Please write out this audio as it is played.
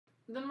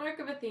The Mark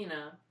of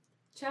Athena,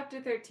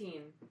 Chapter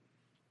 13,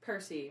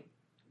 Percy.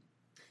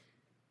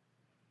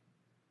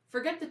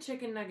 Forget the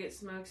chicken nugget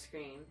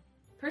smokescreen.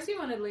 Percy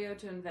wanted Leo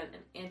to invent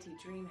an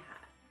anti-dream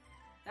hat.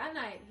 That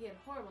night, he had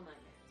horrible nightmares.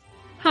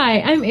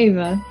 Hi, I'm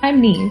Ava. I'm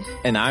Neve.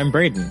 And I'm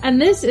Braden.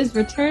 And this is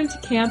Return to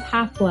Camp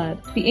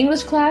Half-Blood, the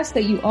English class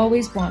that you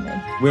always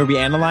wanted. Where we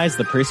analyze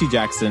the Percy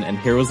Jackson and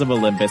Heroes of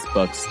Olympus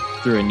books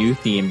through a new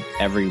theme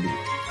every week.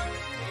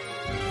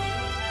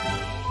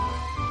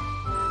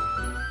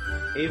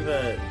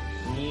 Ava,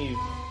 Neve,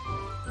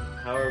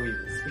 how are we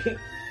this week?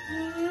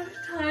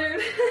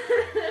 Tired.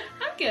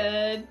 I'm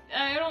good.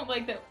 I don't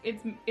like that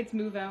it's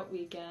move out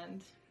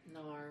weekend.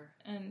 Nar.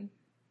 And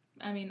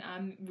I mean,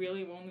 I'm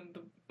really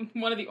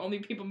one of the only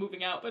people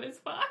moving out, but it's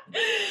fine.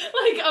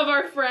 Like, of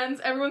our friends,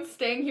 everyone's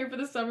staying here for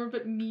the summer,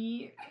 but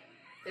me,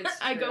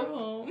 I go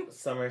home.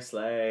 Summer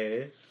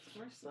sleigh.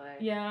 Summer sleigh.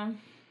 Yeah.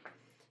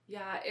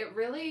 Yeah,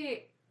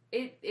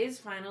 it is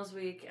finals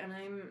week, and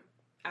I'm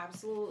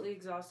absolutely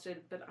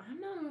exhausted, but I'm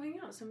not moving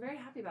out, so I'm very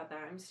happy about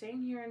that. I'm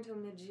staying here until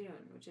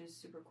mid-June, which is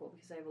super cool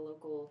because I have a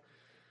local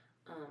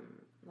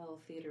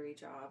little theatery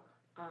job,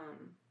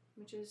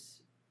 which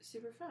is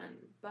super fun.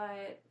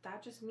 But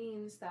that just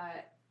means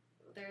that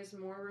there's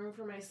more room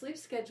for my sleep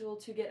schedule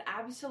to get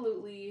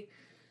absolutely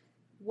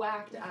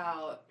whacked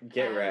out.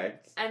 Get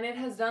wrecked. And it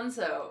has done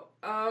so.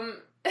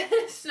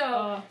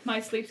 My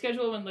sleep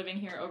schedule when living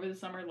here over the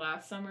summer,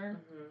 last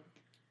summer,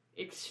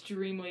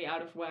 extremely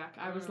out of whack.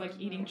 I was like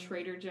eating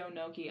Trader Joe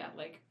gnocchi at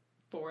like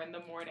 4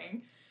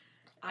 a.m.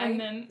 and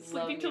then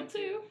sleeping till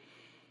 2.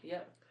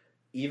 Yep.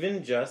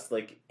 Even just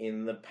like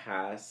in the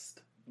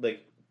past,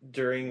 like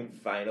during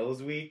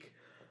finals week,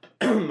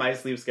 my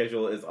sleep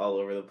schedule is all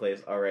over the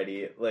place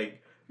already.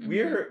 Like,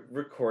 we're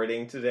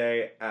recording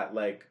today at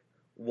like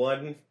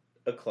 1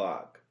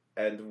 o'clock,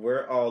 and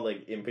we're all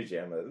like in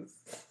pajamas.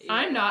 Yeah.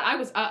 I'm not. I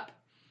was up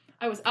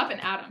and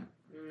at 'em.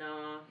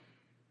 No.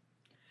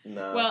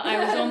 Well, I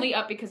was only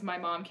up because my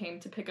mom came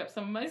to pick up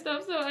some of my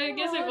stuff, so I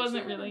guess it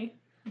wasn't really.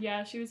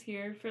 Yeah, she was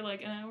here for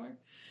like an hour.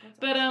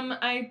 But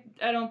I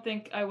don't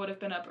think I would have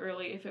been up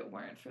early if it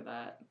weren't for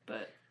that.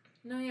 But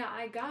no, yeah,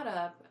 I got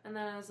up and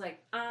then I was like,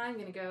 I'm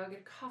gonna go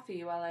get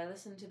coffee while I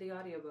listen to the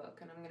audiobook,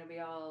 and I'm gonna be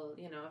all,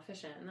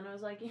 efficient. And then I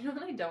was like,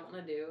 what I don't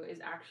want to do is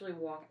actually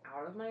walk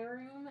out of my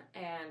room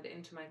and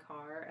into my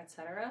car,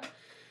 etc.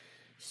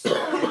 So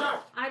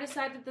I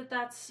decided that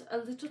that's a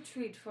little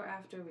treat for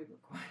after we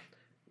record.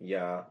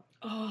 Yeah.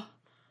 Oh,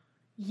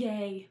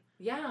 yay.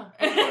 Yeah.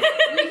 We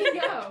can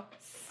go.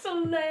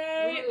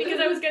 Slay. Because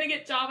I was going to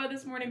get Java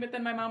this morning, but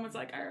then my mom was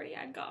like, I already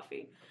had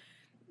coffee.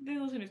 The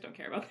listeners don't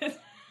care about this.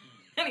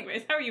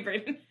 Anyways, how are you,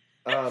 Brayden?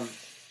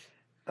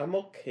 I'm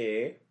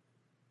okay.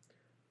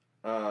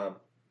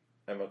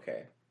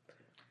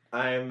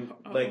 I'm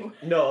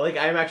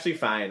actually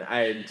fine.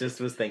 I just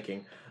was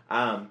thinking.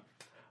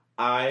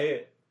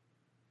 I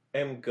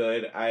am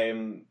good.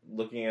 I'm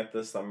looking at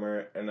the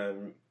summer and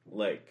I'm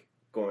like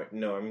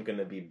I'm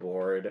gonna be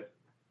bored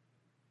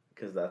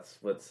because that's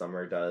what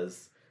summer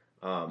does.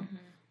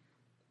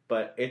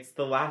 But it's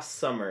the last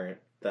summer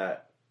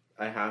that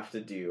I have to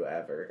do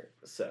ever,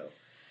 so.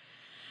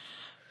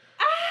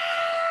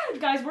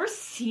 Guys, we're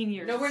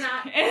seniors. No, we're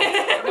not.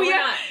 We're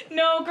not.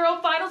 No, girl,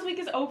 finals week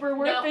is over.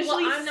 We're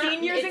officially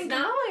seniors in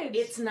college.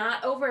 It's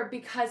not over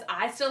because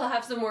I still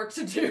have some work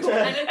to do,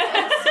 and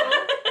it's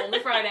also only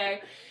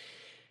Friday.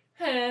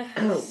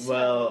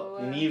 Well,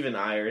 Neve and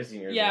I are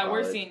seniors. Yeah,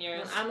 we're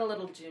seniors. I'm a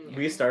little junior.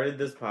 We started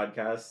this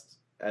podcast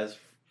as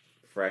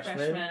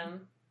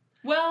freshmen.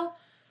 Well,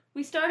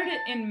 we started it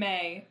in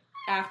May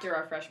after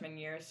our freshman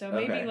year, so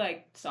maybe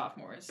like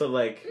sophomores. So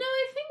like, no,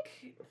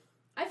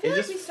 I feel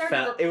like we started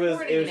recording it was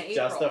in April.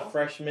 just a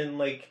freshman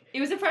It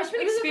was a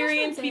freshman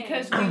experience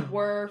because we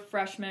were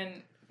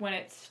freshmen when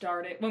it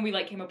started, when we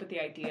like came up with the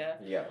idea.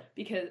 Yeah.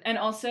 And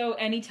also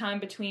any time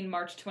between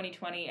March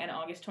 2020 and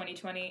August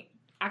 2020.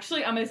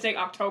 Actually, I'm going to say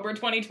October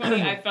 2020,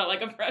 I felt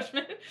like a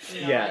freshman.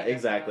 Yeah,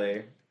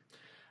 exactly.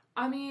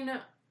 I mean,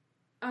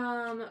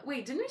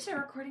 wait, didn't we start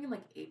recording in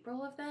like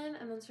April of then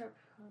and then start...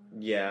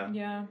 Yeah.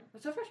 Yeah.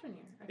 So freshman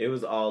year. It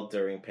was all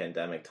during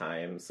pandemic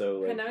time, so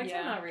like... Pandemic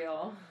time not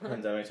real.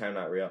 Pandemic time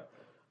not real.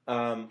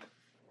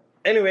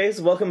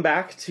 Anyways, welcome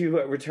back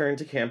to Return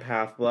to Camp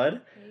Half-Blood.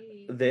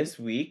 Hey. This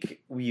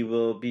week, we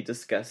will be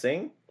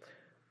discussing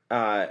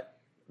The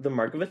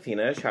Mark of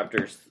Athena,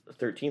 chapters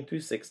 13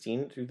 through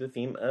 16, through the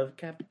theme of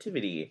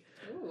captivity.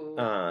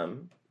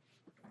 Ooh.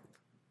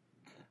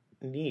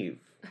 Neve,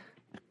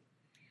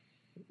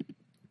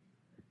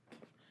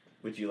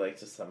 would you like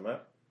to sum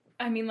up?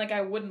 I mean, like, I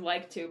wouldn't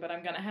like to, but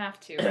I'm gonna have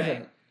to,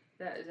 right?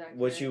 That is accurate.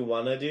 What you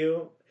want to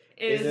do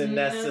isn't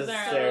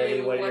necessarily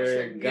what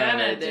you're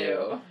gonna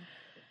do.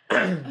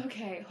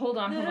 Okay, hold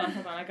on.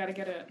 I gotta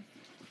get it.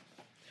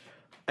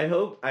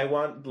 I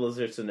want the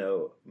listeners to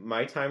know,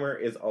 my timer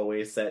is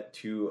always set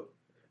to,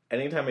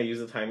 anytime I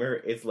use a timer,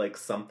 it's like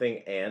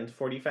something and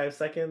 45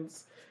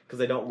 seconds,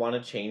 because I don't want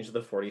to change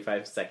the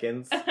 45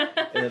 seconds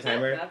in the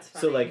timer. That's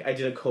funny. So, like, I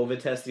did a COVID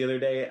test the other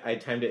day, I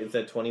timed it, it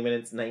said 20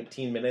 minutes,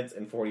 19 minutes,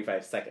 and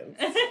 45 seconds.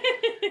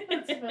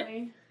 That's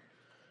funny.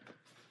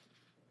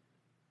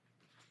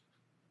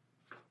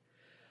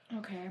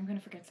 Okay, I'm gonna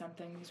forget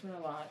something. These were a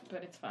lot,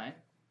 but it's fine.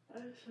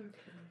 That's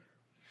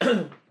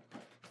okay.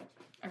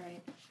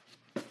 Alright.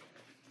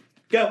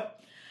 Go.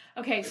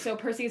 Okay, so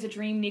Percy has a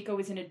dream. Nico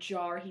is in a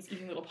jar. He's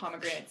eating little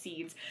pomegranate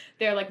seeds.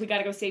 They're like, we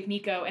gotta go save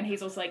Nico. And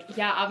Hazel's like,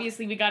 yeah,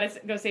 obviously we gotta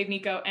go save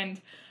Nico. And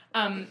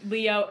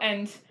Leo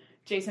and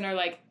Jason are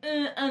like,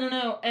 I don't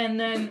know. And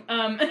then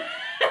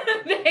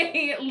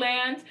they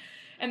land,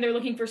 and they're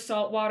looking for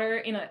salt water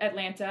in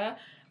Atlanta.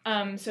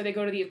 So they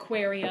go to the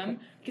aquarium,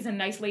 because a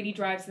nice lady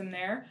drives them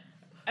there.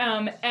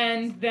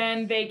 And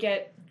then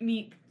they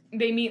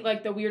meet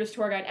like the weirdest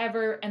tour guide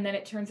ever, and then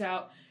it turns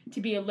out to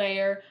be a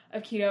layer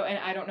of keto, and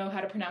I don't know how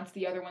to pronounce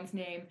the other one's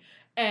name.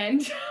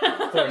 And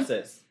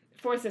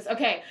Forces.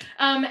 Okay.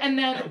 And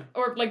then,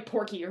 or like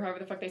Porky, or however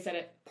the fuck they said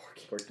it.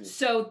 Porky.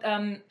 So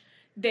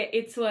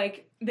it's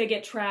like they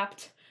get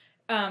trapped,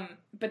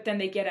 but then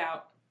they get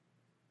out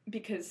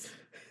because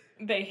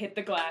they hit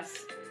the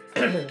glass.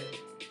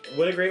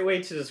 What a great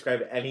way to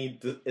describe any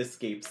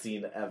escape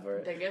scene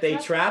ever. They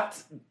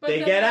trapped, they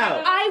get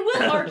out. I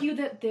will argue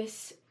that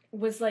this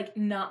was like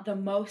not the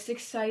most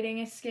exciting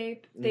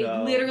escape. They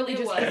literally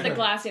just hit the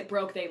glass, it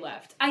broke, they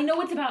left. I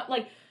know it's about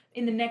like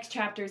in the next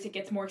chapters it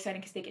gets more exciting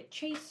because they get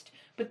chased,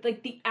 but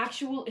like the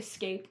actual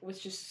escape was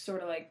just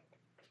sort of like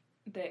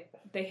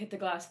they hit the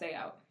glass, they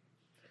out.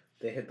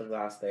 They hit the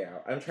glass, they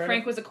out.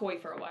 Frank was a koi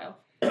for a while.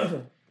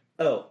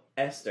 Oh,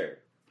 Esther.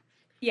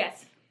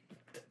 Yes.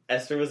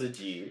 Esther was a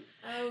G.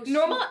 Oh,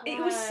 It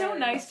was so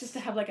nice just to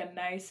have like a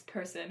nice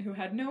person who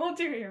had no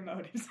ulterior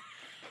motives.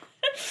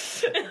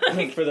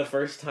 Like, for the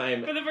first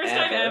time time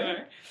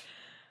ever.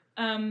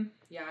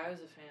 Yeah, I was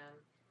a fan.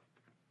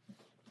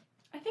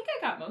 I think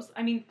I got most.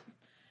 I mean,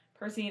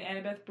 Percy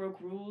and Annabeth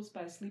broke rules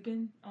by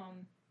sleeping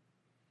on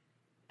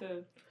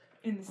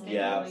in the stable.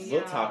 Yeah,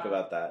 we'll talk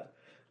about that.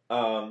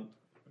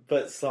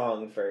 But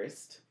song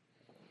first.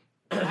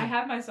 I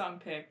have my song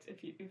picked.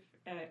 If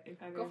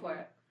I Go for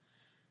it.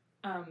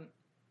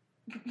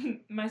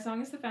 My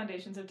song is "The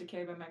Foundations of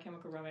Decay" by My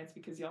Chemical Romance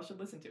because y'all should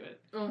listen to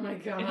it. Oh my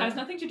god. It has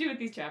nothing to do with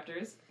these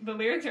chapters. The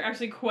lyrics are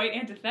actually quite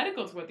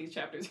antithetical to what these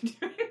chapters are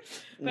doing.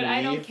 But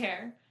I don't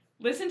care.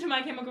 Listen to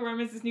My Chemical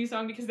Romance's new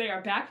song because they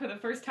are back for the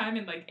first time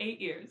in like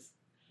 8 years.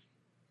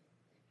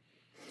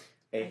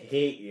 I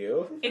hate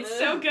you. It's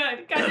so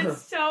good. God,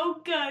 it's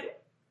so good.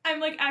 I'm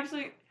like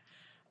actually...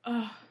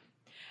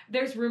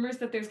 There's rumors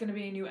that there's going to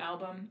be a new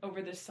album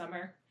over this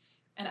summer.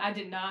 And I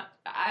did not.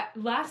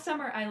 Last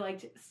summer, I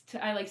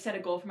set a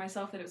goal for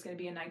myself that it was going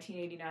to be a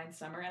 1989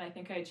 summer, and I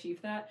think I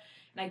achieved that.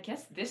 And I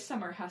guess this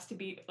summer has to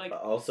be like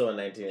also a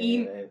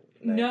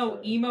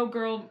 1989. Emo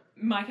girl,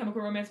 My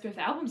Chemical Romance fifth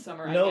album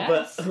summer. I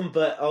guess.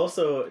 but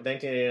also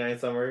 1989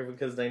 summer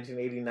because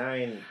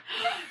 1989.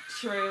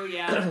 True,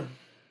 yeah.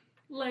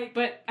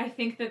 But I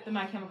think that the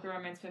My Chemical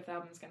Romance fifth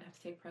album is going to have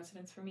to take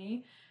precedence for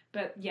me.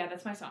 But yeah,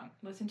 that's my song.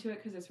 Listen to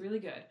it because it's really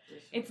good.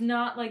 It's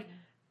not like.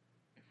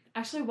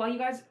 Actually, while you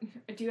guys...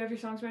 Do you have your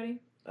songs ready?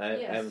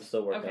 I'm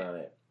still working on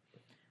it.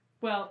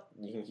 Well...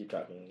 You can keep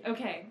talking.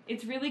 Okay.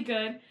 It's really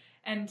good.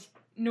 And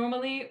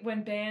normally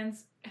when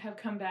bands have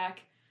come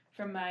back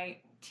from my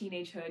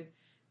teenagehood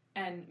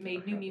and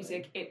made new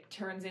music, it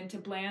turns into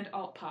bland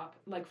alt-pop,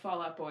 like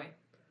Fall Out Boy.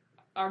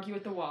 Argue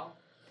with the Wall.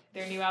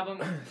 Their new album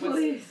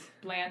was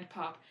bland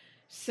pop.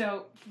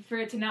 So for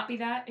it to not be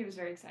that, it was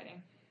very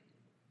exciting.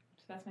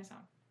 So that's my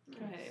song. Nice.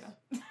 Go ahead,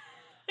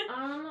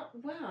 Ava.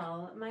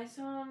 Well, my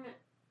song...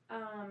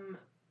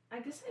 I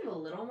guess I have a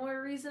little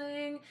more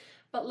reasoning,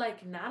 but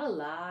like not a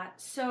lot.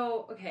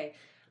 So, okay,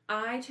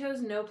 I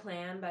chose No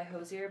Plan by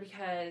Hozier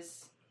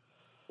because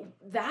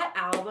that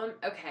album,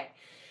 okay,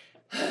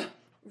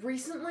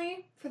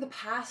 recently, for the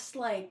past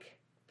like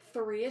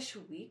 3-ish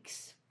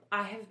weeks,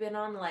 I have been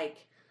on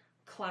like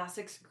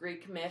classics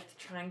Greek myth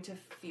trying to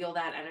feel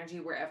that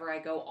energy wherever I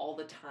go all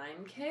the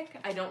time kick.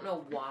 I don't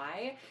know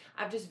why.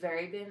 I've just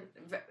very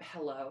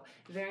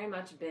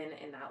much been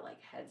in that like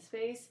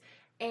headspace.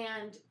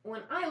 And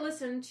when I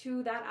listen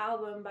to that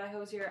album by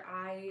Hozier,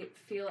 I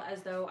feel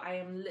as though I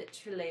am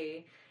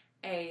literally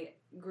a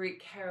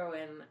Greek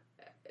heroine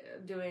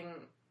doing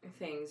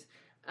things,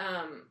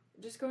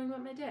 just going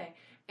about my day.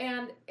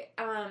 And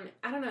I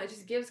don't know, it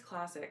just gives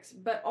classics.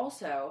 But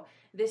also,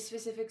 this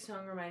specific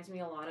song reminds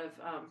me a lot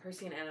of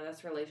Percy and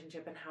Annabeth's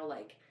relationship and how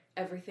like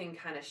everything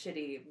kind of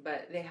shitty,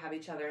 but they have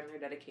each other and their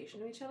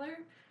dedication to each other.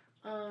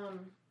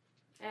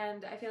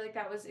 And I feel like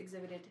that was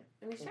exhibited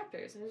in these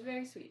chapters, and it was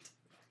very sweet.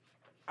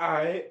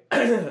 I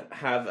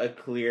have a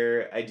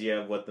clear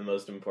idea of what the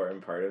most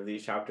important part of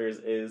these chapters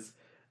is,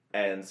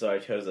 and so I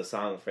chose a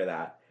song for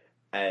that.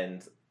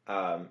 And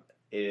it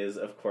is,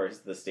 of course,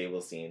 the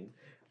stable scene.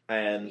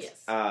 And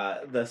yes.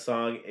 The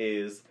song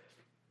is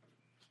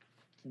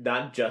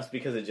not just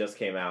because it just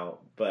came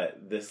out, but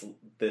this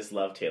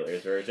Love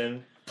Taylor's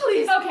version.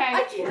 Please, okay.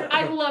 I can't.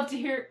 I'd love to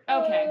hear.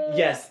 Okay.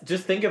 Yes,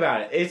 just think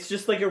about it. It's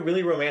just like a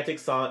really romantic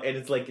song, and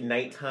it's like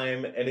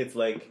nighttime, and it's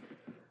like,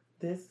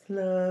 this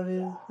love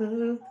is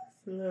love,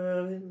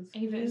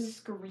 Ava is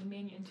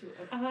screaming into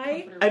a I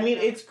comforter mean, right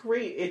now. it's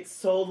great. It's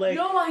so like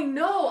No, I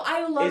know.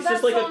 I love It's that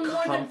just like a song more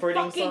than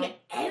comforting fucking song.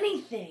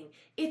 anything.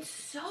 It's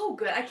so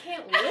good. I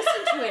can't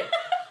listen to it.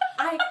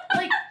 I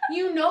like,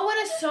 you know when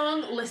a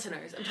song,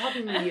 listeners, I'm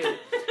talking to you.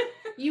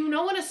 You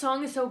know when a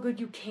song is so good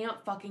you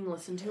can't fucking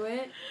listen to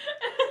it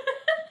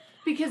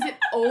because it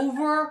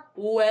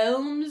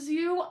overwhelms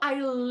you. I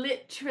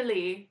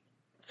literally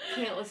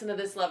can't listen to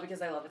This Love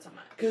because I love it so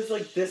much. because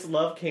like This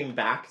Love came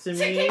back to It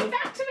me, came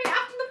back to me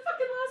after the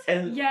fucking last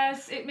and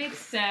Yes, it makes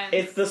sense.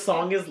 it's the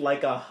song is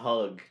like a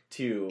hug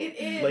too. It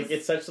is. Like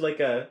it's such like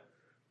a.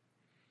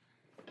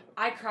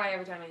 I cry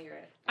every time I hear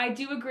it. I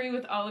do agree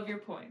with all of your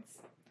points.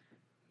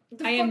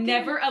 The I am fucking-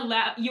 never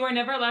allowed. You are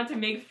never allowed to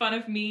make fun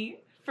of me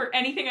for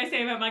anything I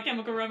say about My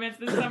Chemical Romance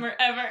this summer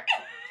ever,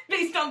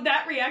 based on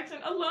that reaction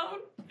alone.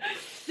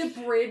 The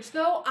bridge,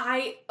 though,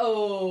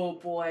 oh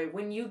boy,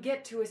 when you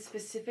get to a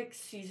specific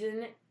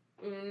season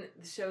in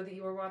the show that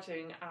you are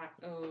watching,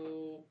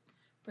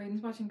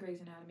 Brayden's watching Grey's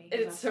Anatomy.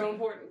 it's so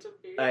important to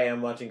me. I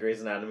am watching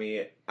Grey's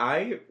Anatomy.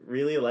 I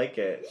really like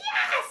it.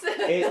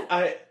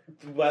 Yes!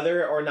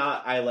 Whether or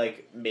not I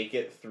like make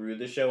it through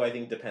the show, I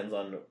think depends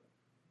on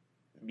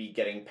me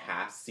getting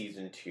past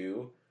season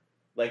 2.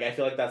 Like I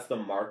feel like that's the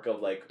mark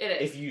of like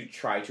It is. if you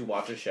try to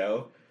watch a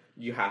show,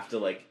 you have to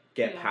like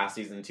get Yeah. past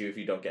season 2. If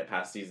you don't get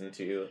past season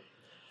 2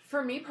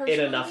 For me personally,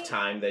 in enough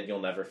time, then you'll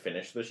never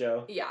finish the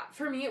show. Yeah,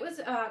 for me it was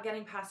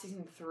getting past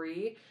season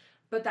 3,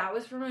 but that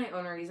was for my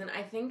own reason.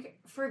 I think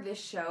for this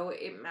show,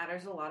 it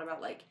matters a lot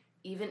about like,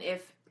 even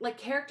if, like,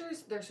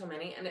 characters, there's so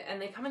many,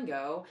 and they come and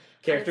go.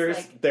 Characters,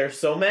 like- there's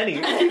so many.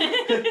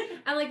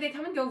 And like they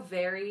come and go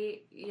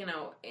very, you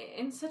know,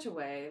 in such a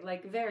way,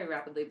 like very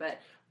rapidly, but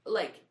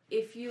like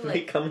if you They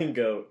like come and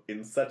go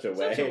in such a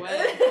way. Such a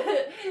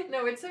way.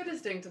 no, it's so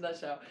distinct to the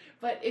show.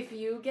 But if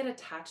you get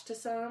attached to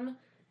some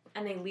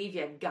and they leave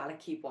you, gotta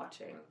keep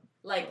watching.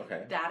 Like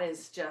Okay. that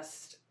is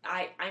just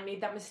I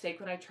made that mistake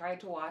when I tried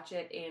to watch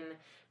it in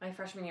my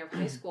freshman year of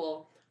high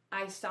school.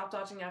 I stopped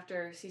watching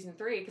after season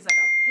 3 because I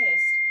got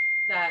pissed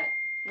that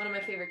one of my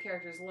favorite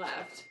characters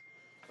left.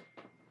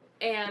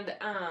 And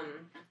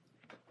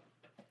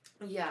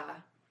yeah.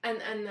 And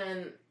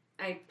then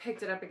I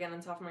picked it up again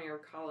in sophomore year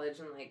of college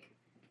and like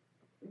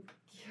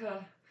yeah.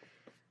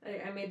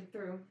 I made it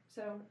through.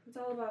 So it's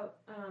all about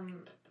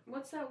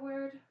what's that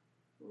word?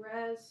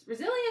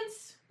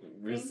 Resilience.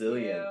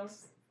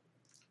 Resilience.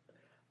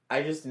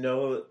 I just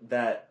know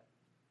that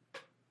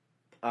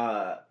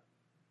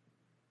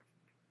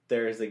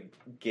there's a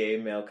gay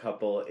male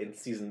couple in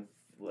season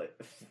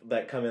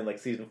that come in like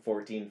season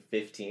 14,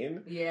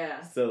 15.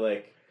 Yeah. So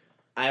like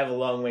I have a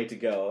long way to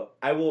go.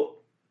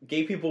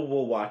 Gay people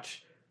will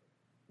watch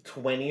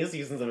 20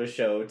 seasons of a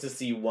show to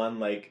see one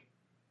like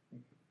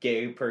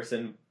gay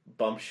person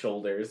bump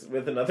shoulders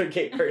with another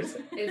gay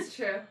person. It's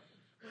true.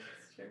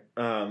 It's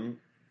true.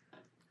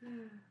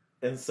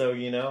 And so,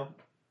 you know,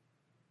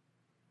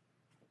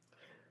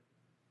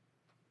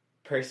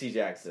 Percy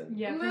Jackson.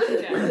 Yeah,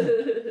 Percy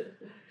Jackson.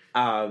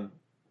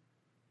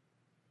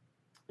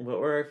 What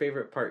were our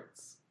favorite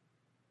parts?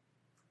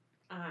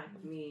 I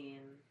mean,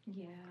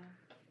 Yeah.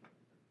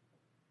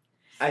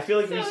 I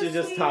feel like we So should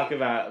just sweet. talk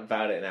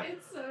about it now.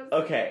 it's so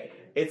Okay,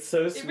 it's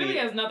so It sweet. really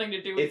has nothing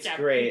to do with It's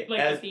great. like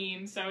As- the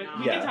theme, so we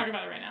Yeah. can talk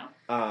about it right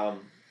now.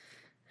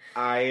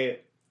 I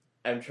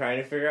am trying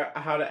to figure out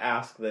how to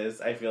ask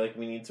this. I feel like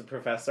we need to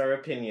profess our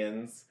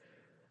opinions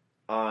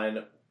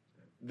on.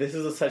 This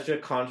is such a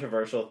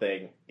controversial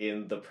thing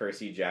in the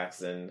Percy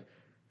Jackson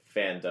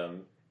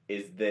fandom.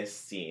 Is this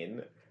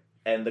scene,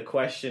 and the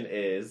question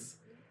is,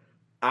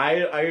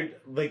 I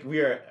like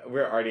we're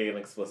already an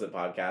explicit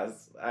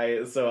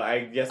podcast. So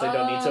I guess I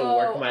don't need to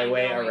work my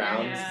way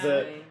around.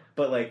 Yeah.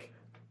 But like,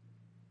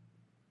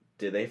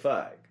 did they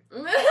fuck?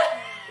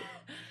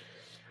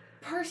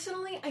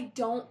 Personally, I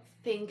don't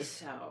think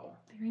so.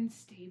 They're in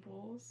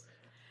stables.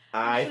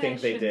 I Actually,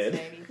 think they shouldn't did.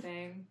 Say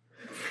anything.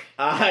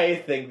 I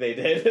think they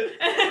did.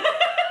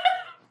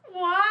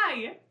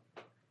 Why?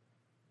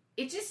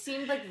 It just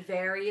seemed like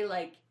very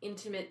like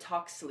intimate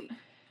talk sleep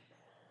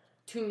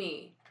to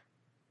me.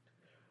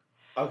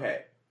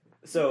 Okay,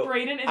 so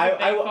Brayden is.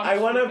 I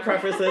want to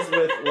preface this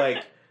with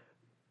like,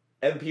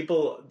 and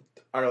people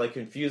are like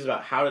confused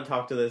about how to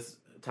talk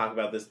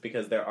about this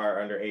because there are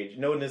underage.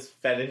 No one is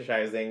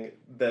fetishizing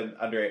them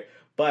underage,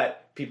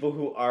 but people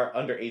who are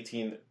under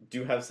 18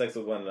 do have sex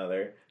with one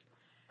another.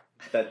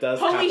 That does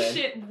Holy happen.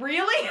 shit!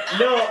 Really?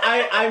 No,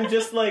 I'm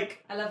just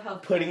like I love how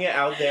putting it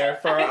out there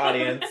for our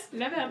audience.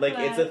 Never have Like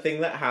it's a class.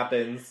 thing that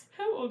happens.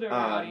 How old are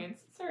our audience?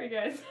 Sorry,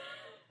 guys.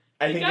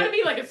 I You think gotta it-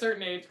 be like a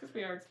certain age because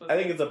we are explicit. I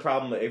think it's a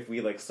problem if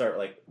we like start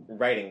like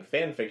writing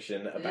fan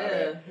fiction about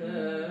it.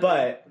 it.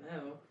 But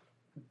no.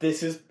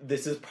 this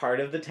is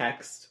part of the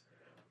text.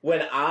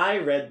 When I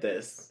read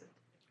this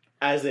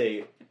as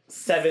a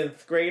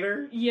 7th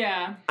grader,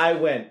 Yeah. I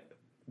went,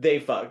 they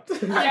fucked.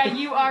 Yeah,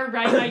 you are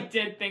right. I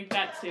did think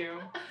that too.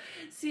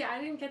 See, I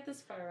didn't get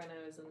this far when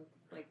I was in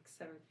like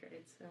 7th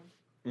grade, so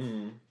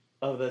Mm.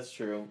 Oh, that's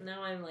true.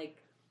 now I'm like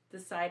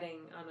deciding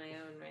on my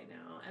own right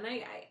now. And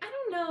I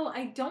don't know.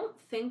 I don't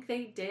think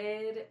they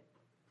did.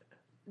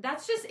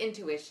 That's just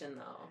intuition,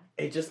 though.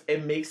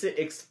 It makes it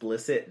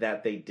explicit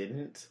that they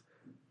didn't,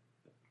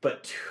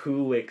 but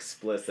too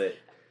explicit.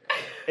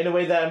 In a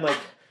way that I'm like,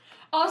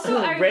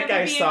 Also, Rick,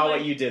 I saw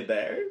what you did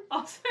there.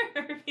 Also, I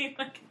remember being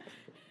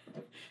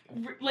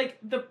like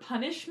the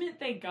punishment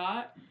they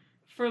got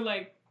for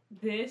like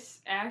this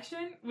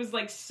action was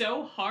like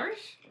so harsh.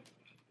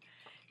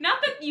 Not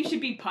that you should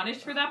be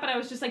punished for that, but I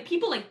was just like,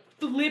 people like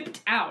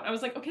flipped out. I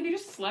was like, okay, they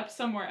just slept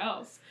somewhere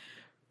else.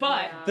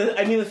 But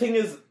The thing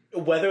is,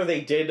 whether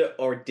they did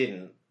or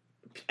didn't,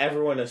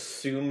 everyone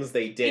assumes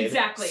they did.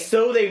 Exactly.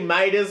 So they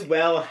might as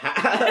well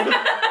have.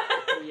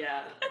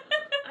 Yeah.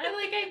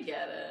 I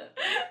get it.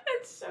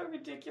 It's so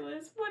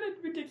ridiculous. What a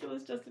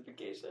ridiculous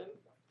justification.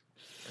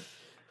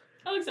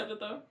 I'll accept it,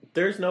 though.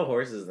 There's no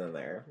horses in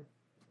there.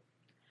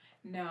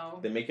 No.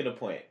 They make it a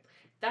point.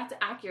 That's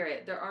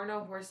accurate. There are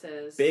no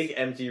horses. Big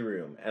empty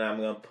room. And I'm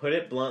going to put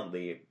it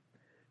bluntly.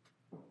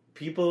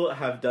 People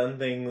have done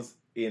things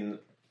in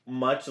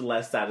much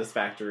less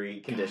satisfactory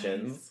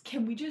conditions. Guys,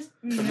 can we just...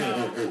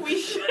 No.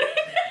 We shouldn't.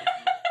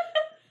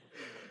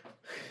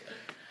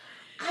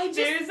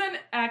 There's an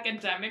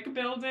academic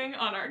building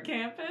on our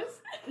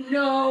campus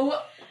No.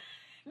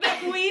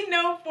 that we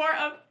know for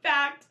a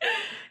fact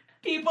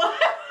people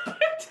have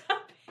picked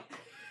up.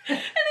 And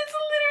it's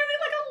literally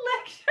like a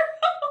lecture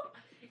hall.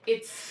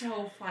 It's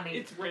so funny.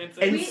 It's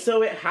rancid. And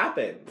so it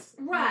happens.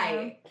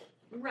 Right.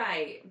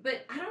 Right.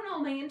 But I don't know,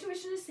 my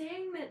intuition is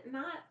saying that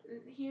not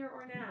here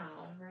or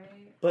now,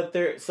 right? But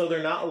they're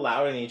not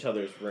allowed in each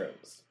other's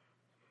rooms.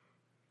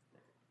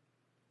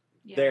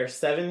 Yeah. They're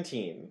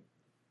 17.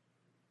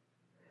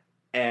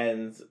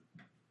 And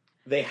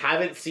they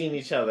haven't seen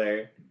each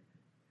other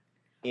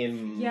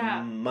in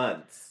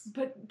months.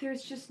 But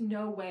there's just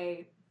no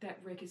way that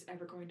Rick is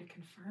ever going to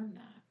confirm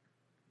that.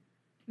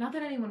 Not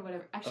that anyone would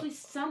ever. Actually,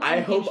 some I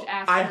hope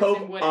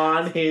would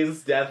on ask.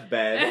 his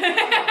deathbed.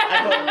 I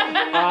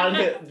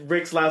hope on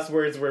Rick's last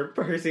words were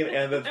Percy and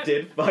Annabeth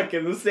did fuck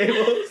in the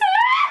stables.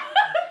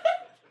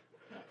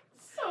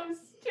 So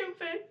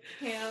stupid.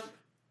 Camp.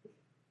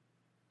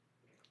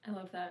 I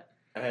love that.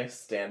 I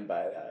stand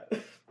by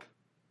that.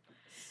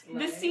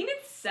 The scene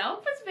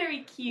itself was very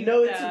cute.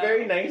 No, it's though. a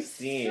very nice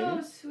scene.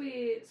 So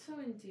sweet. So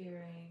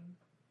endearing.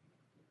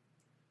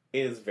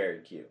 It is very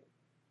cute.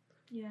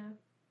 Yeah.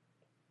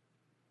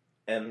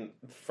 And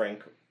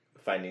Frank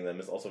finding them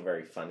is also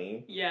very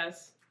funny.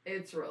 Yes.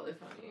 It's really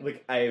funny.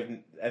 Like, I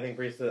think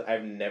Grace said,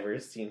 I've never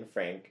seen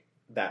Frank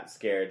that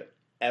scared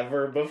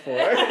ever before.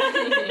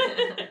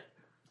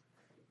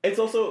 It's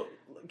also,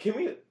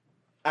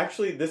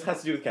 actually, this has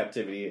to do with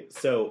captivity,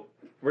 so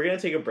we're going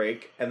to take a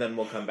break, and then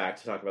we'll come back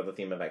to talk about the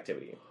theme of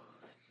activity.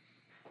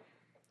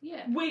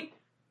 Yeah. Wait.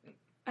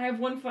 I have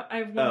one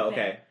Oh, thing.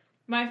 okay.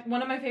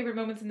 One of my favorite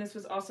moments in this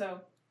was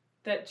also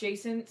that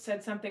Jason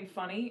said something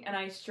funny, and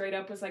I straight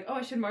up was like, oh,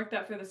 I should mark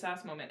that for the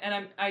sass moment.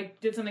 And I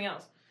did something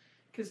else.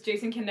 Because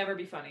Jason can never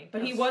be funny.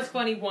 But he was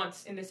funny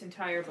once in this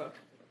entire book.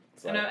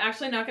 And I'm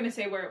actually not going to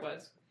say where it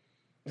was.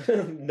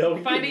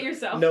 Find it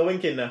yourself. No one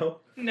can know.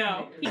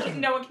 No.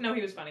 No one can know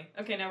he was funny.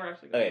 Okay, now we're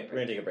actually going Okay, we're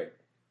going to take a break.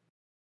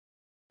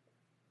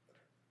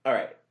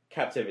 Alright,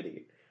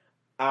 captivity.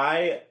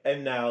 I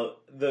am now...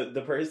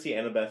 The Percy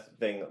Annabeth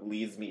thing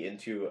leads me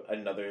into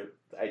another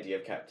idea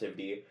of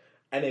captivity.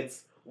 And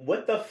it's,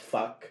 what the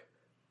fuck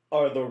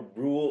are the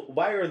rules...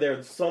 Why are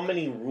there so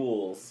many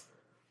rules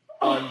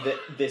on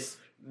this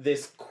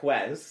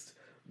quest?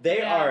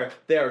 They are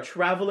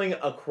traveling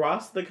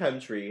across the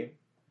country,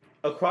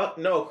 across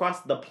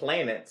the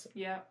planet.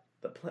 Yeah.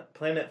 The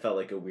planet felt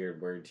like a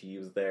weird word to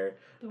use there.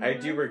 The I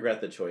do world?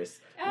 regret the choice.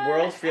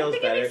 World feels I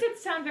think better. it makes it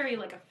sound very,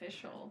 like,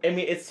 official. I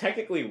mean, it's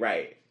technically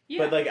right. Yeah.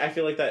 But, like, I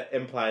feel like that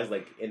implies,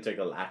 like,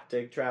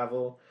 intergalactic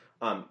travel.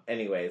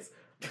 Anyways.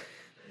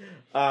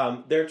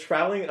 They're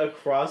traveling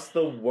across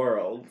the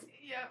world.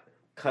 Yeah.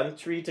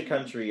 Country to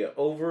country,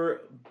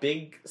 over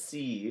big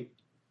sea,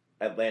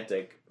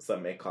 Atlantic,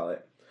 some may call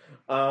it.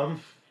 Not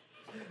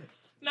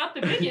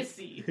the biggest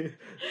sea.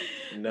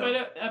 No.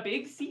 But a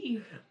big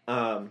sea.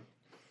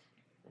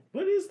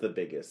 What is the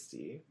biggest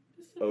sea?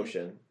 Pacific.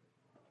 Ocean.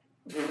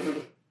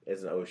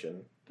 It's an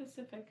ocean.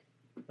 Pacific.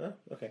 Huh?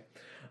 Okay.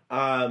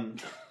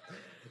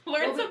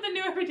 Learn something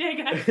new every day,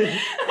 guys.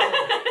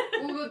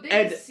 Well, the big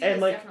And- sea and,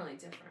 is like- definitely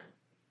different.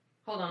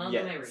 Hold on, I'll do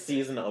my Yeah, research.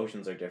 seas and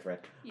oceans are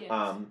different. Yes.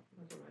 I'll do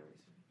my research.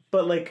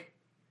 But, like,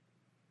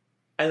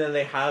 and then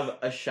they have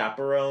a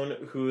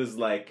chaperone who's,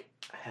 like,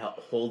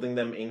 holding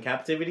them in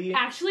captivity.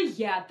 Actually,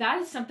 yeah,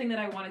 that is something that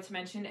I wanted to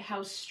mention,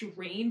 how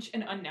strange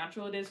and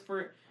unnatural it is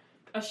for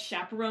a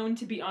chaperone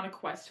to be on a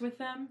quest with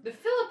them. The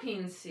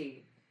Philippine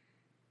Sea.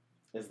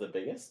 Is the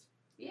biggest?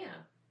 Yeah.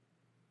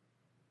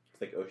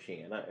 It's like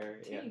Oceania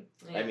area. Yeah.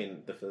 Yeah. I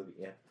mean, the Philippines,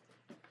 yeah.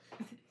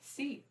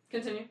 See.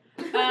 Continue.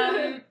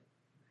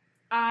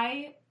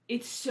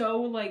 It's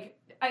so, like,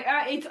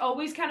 it's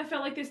always kind of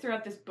felt like this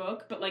throughout this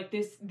book, but, like,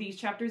 these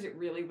chapters, it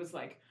really was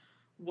like,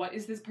 what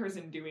is this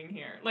person doing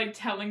here? Like,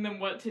 telling them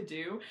what to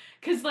do.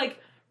 Because, like,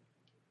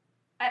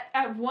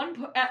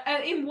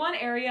 in one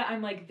area,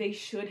 I'm like, they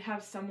should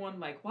have someone,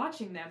 like,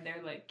 watching them.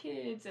 They're, like,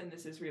 kids, and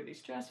this is really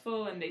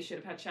stressful, and they should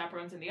have had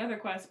chaperones in the other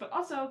quests. But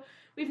also,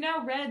 we've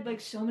now read,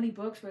 like, so many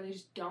books where they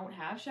just don't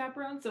have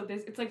chaperones. So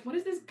it's like, what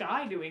is this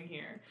guy doing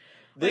here?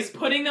 Like,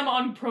 putting them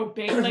on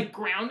probation, like,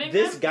 grounding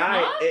This them?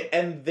 guy, Huh?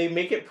 and they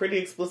make it pretty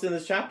explicit in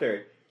this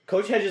chapter.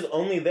 Coach Hedge is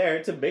only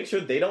there to make sure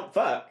they don't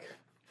fuck.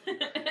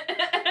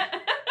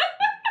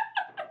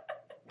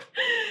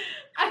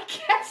 I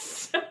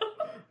guess so.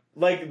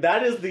 Like,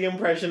 that is the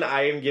impression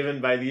I am given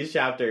by these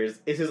chapters.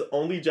 Is his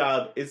only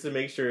job is to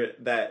make sure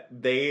that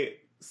they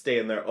stay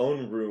in their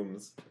own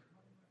rooms.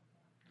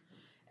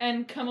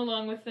 And come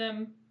along with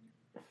them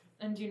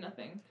and do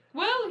nothing.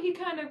 Well, he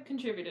kind of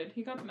contributed.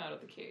 He got them out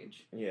of the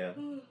cage. Yeah.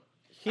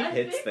 He I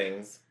hits think-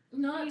 things.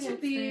 Not He to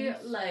hits be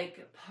things.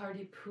 like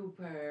party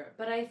pooper,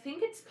 but I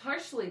think it's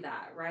partially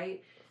that,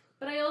 right?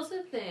 But I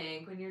also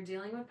think when you're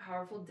dealing with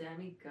powerful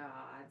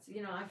demigods,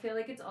 you know, I feel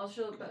like it's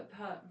also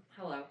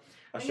hello.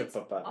 I think it's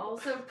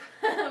also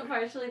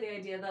partially the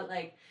idea that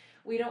like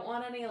we don't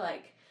want any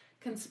like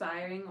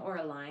conspiring or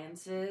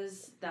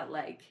alliances that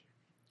like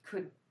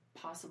could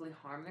possibly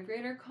harm the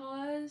greater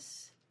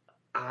cause.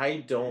 I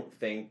don't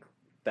think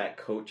that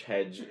Coach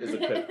Hedge is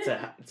equipped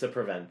to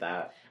prevent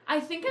that. I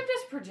think I'm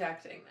just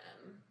projecting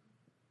them.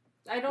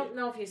 I don't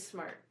know if he's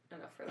smart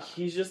enough for that.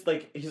 He's just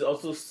like, he's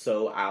also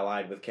so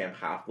allied with Camp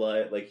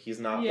Half-Blood. Like, he's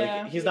not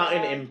Yeah. like, he's not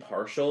an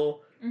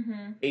impartial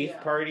Mm-hmm. eighth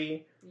Yeah.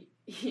 party.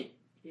 Yeah.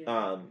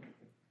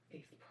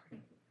 Eighth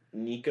party.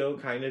 Nico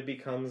kind of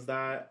becomes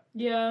that.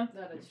 Yeah.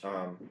 That is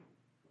true.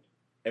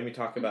 And we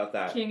talk about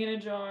that King in a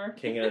jar.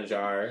 King in a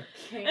jar.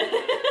 King.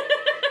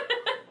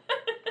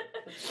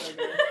 It's so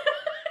good.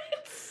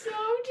 so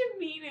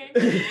demeaning.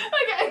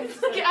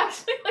 It's like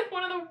actually like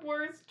one of the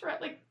worst.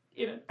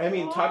 I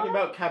mean, talking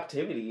about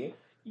captivity,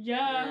 Yeah.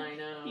 I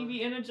know. He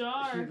be in a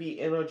jar. he'd be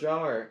in a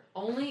jar.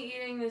 Only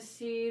eating the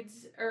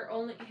seeds, or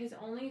his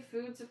only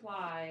food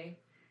supply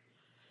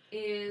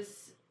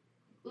is.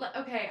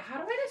 Okay, how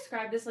do I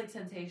describe this like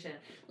sensation?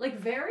 Like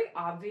very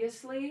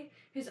obviously,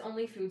 his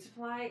only food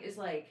supply is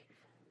like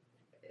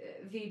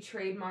the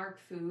trademark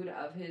food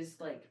of his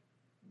like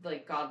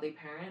godly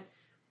parent.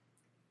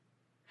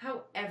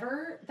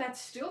 However, that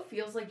still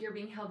feels like you're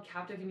being held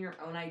captive in your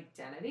own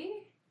identity,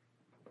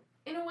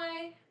 in a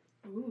way.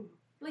 Ooh.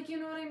 Like, you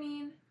know what I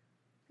mean?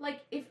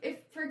 Like, if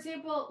for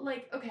example,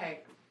 like,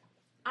 okay,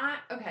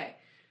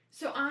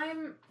 so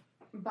I'm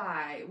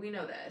bi, we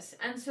know this,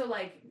 and so,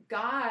 like,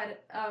 God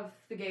of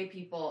the gay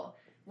people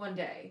one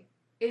day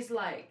is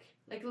like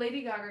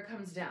Lady Gaga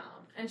comes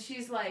down, and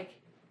she's like,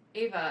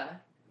 Ava,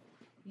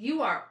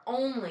 you are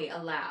only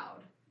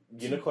allowed.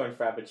 Unicorn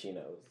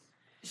frappuccinos.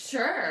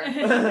 Sure. I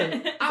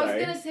was Sorry.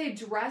 gonna say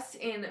dress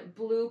in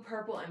blue,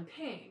 purple, and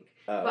pink.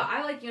 Oh. But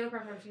I like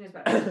unicorn frappuccinos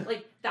better.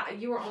 Like, that,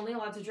 you were only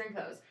allowed to drink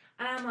those.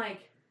 And I'm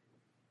like,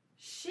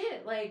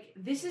 shit, like,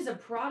 this is a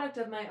product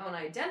of my own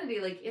identity.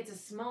 Like, it's a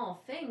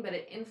small thing, but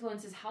it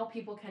influences how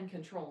people can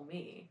control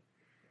me.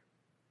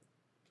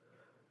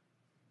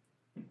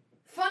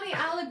 Funny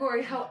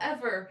allegory,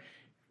 however,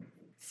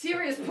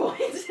 serious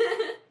point.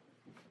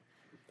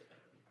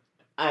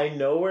 I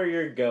know where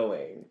you're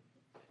going.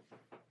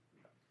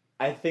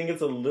 I think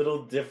it's a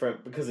little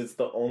different because it's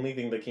the only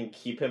thing that can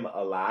keep him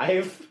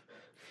alive.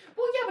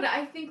 Well, yeah, but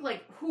I think,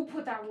 like, who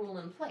put that rule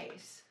in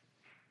place?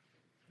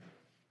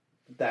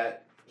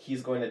 That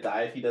he's going to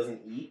die if he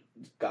doesn't eat?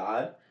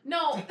 God?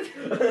 No.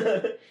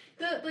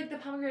 Oh, the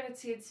pomegranate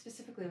seeds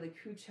specifically, like,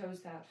 who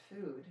chose that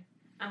food?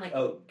 I'm like,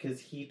 because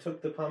he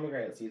took the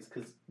pomegranate seeds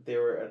because they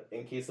were,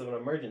 in case of an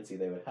emergency,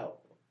 they would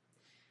help.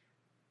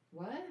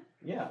 what?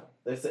 Yeah.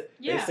 They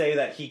Yeah. say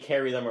that he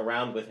carried them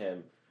around with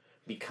him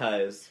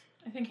because...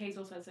 I think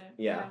Hazel says it.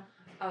 Yeah.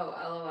 Oh,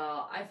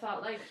 lol. I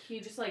thought, like, he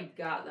just, like,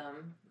 got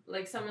them.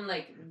 Like, someone,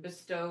 like,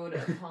 bestowed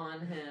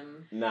upon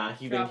him. Nah,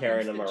 he's been Drop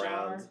carrying into them the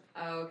around.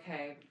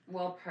 Okay.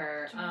 Well,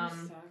 Jars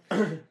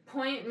suck.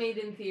 point made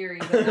in theory,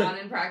 but not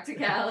in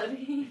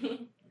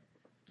practicality.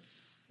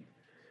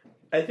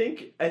 I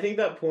think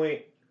that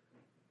point.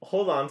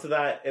 Hold on to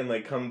that and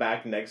like come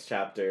back next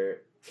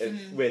chapter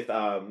with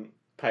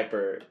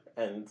Piper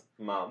and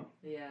Mom.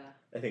 Yeah.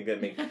 I think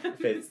that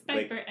fits.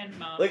 Piper and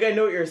Mom. Like I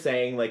know what you're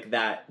saying. Like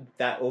that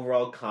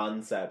overall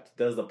concept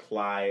does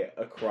apply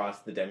across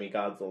the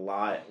demigods a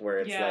lot, where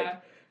it's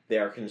like they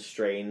are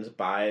constrained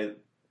by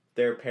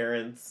their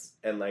parents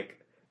and like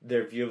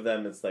their view of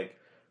them. It's like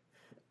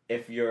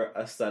if you're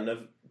a son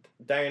of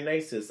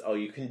Dionysus, all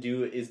you can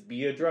do is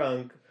be a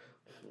drunk.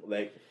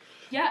 Like.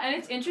 Yeah, and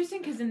it's interesting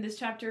because in this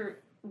chapter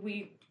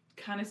we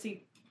kind of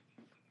see,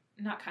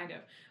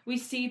 we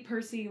see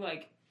Percy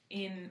like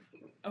in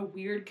a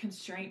weird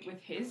constraint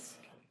with his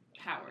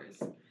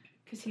powers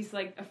because he's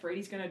like afraid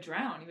he's gonna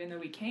drown even though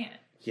he can't.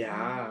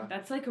 Yeah.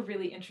 That's like a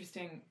really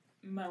interesting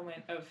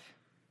moment of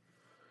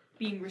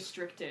being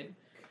restricted.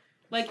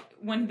 Like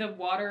when the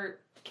water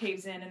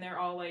caves in and they're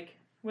all like,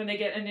 when they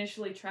get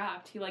initially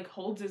trapped, he like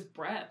holds his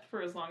breath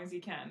for as long as he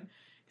can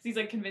because he's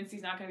like convinced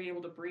he's not gonna be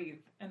able to breathe,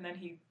 and then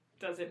he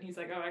does it and he's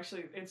like, oh,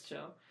 actually it's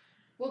chill.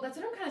 Well, that's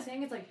what I'm kind of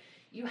saying. It's like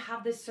you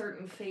have this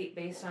certain fate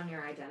based on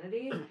your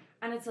identity,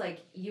 and it's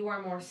like you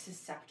are more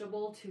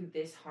susceptible to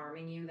this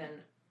harming you than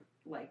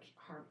like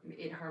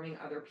harming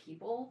other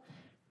people.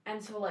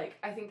 And so like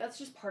I think that's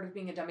just part of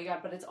being a demigod,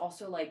 but it's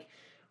also like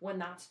when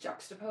that's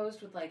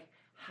juxtaposed with like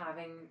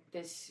having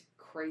this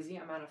crazy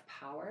amount of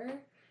power,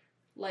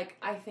 like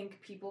I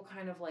think people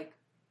kind of like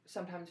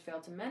sometimes fail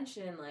to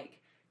mention like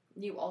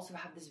you also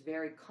have this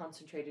very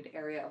concentrated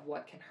area of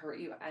what can hurt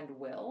you and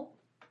will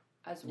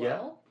as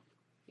well.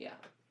 Yeah.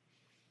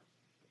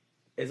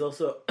 It's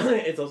also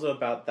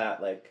about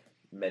that like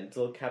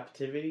mental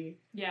captivity.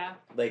 Yeah.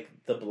 Like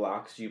the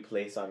blocks you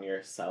place on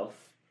yourself.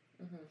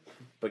 Mm-hmm.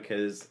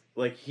 Because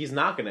like he's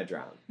not gonna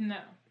drown. No.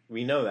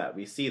 We know that.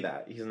 We see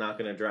that. He's not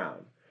gonna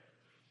drown.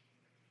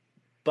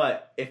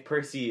 But if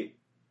Percy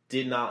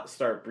did not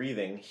start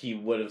breathing, he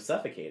would have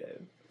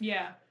suffocated.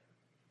 Yeah.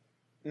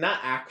 Not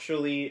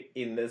actually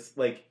in this,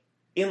 like,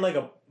 in like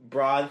a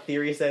broad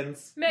theory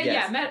sense.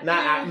 Yes.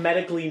 Yeah.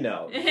 Medically,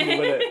 no. He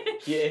would've-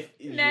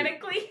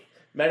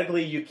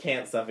 medically, you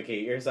can't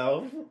suffocate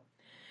yourself.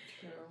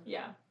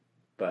 Yeah.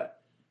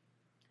 But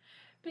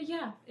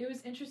yeah, it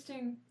was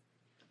interesting.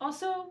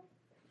 Also,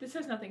 this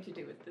has nothing to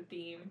do with the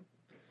theme,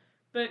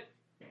 but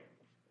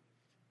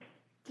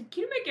did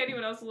Kita make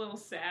anyone else a little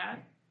sad?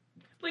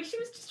 Like she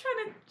was just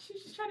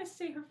trying to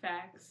say her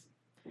facts,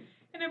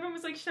 and everyone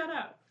was like, "Shut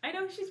up!" I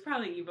know she's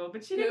probably evil,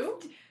 but she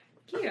didn't.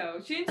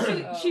 Kyo, she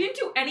didn't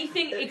do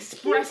anything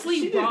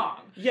expressly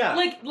wrong. Yeah,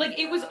 like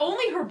it was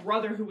only her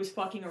brother who was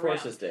fucking around.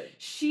 Forces did.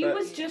 She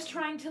was just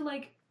trying to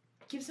like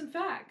give some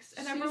facts,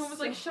 and everyone was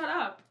like, "Shut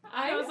up!"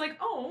 I was like,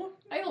 "Oh,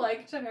 I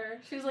liked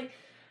her." She was like,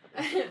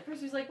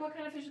 Percy's like, "What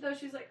kind of fish are those?"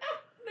 She's like,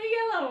 "The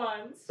yellow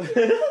ones."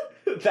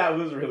 That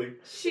was really.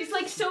 She's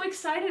like so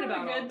excited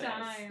about a all good this.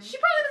 time. She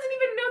probably doesn't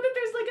even know that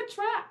there's like a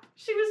trap.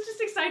 She was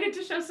just excited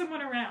to show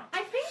someone around.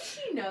 I think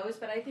she knows,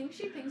 but I think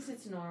she thinks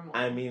it's normal.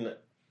 I mean,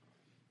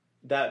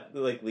 that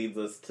like leads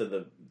us to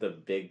the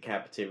big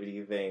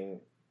captivity thing.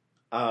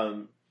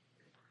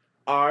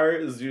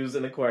 Are zoos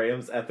and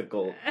aquariums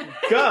ethical?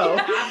 Go.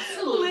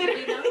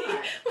 Absolutely not.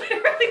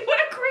 Literally, what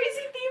a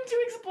crazy theme to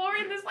explore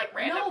in this like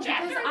random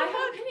chapter. Because I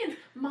have opinions.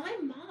 My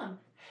mom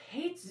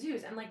hates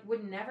zoos and like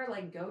would never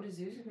like go to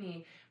zoos with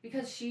me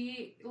because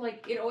she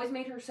like it always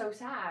made her so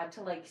sad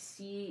to like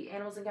see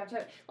animals in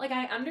captivity. Like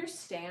I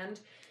understand.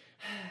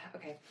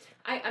 Okay,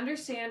 I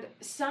understand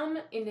some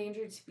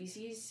endangered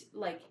species,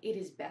 like, it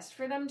is best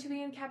for them to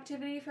be in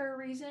captivity for a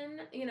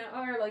reason, you know,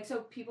 or, like, so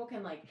people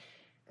can, like,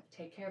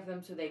 take care of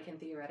them so they can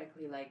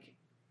theoretically, like,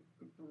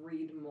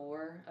 breed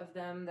more of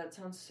them. That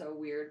sounds so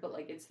weird, but,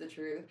 like, it's the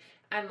truth.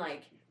 And,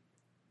 like,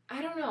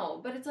 I don't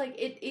know, but it's, like,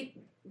 it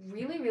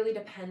really, really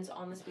depends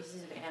on the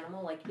species of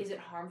animal. Like, is it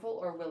harmful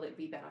or will it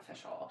be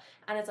beneficial?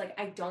 And it's, like,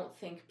 I don't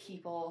think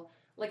people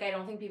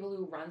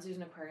who run zoos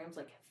and aquariums,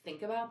 like,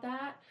 think about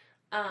that.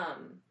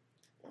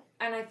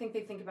 And I think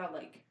they think about,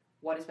 like,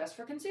 what is best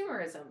for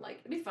consumerism. Like,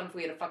 it'd be fun if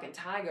we had a fucking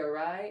tiger,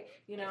 right?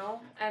 You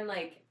know? And,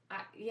 like,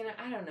 I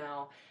don't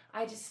know.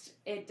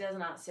 It does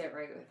not sit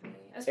right with me.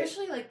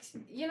 Especially, like,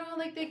 you know,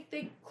 like,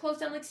 they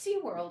closed down, like,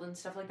 SeaWorld and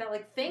stuff like that.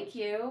 Like, thank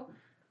you,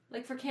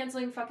 like, for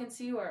canceling fucking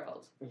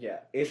SeaWorld. Yeah,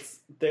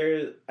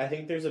 I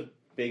think there's a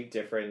big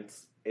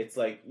difference. It's,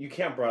 like, you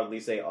can't broadly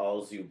say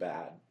all zoo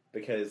bad,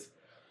 because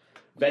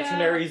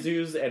veterinary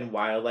zoos and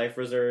wildlife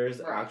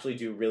reserves actually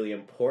do really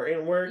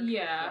important work.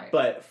 Yeah.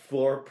 But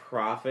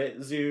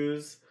for-profit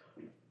zoos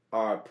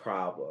are a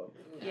problem.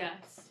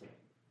 Yes.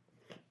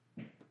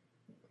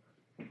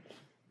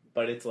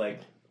 But it's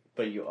like,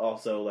 but you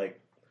also like,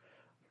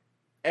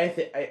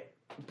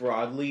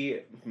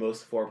 broadly,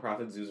 most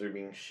for-profit zoos are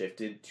being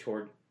shifted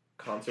toward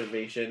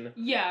conservation.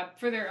 Yeah,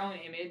 for their own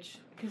image,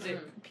 because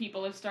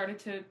people have started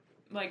to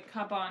like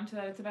hop on to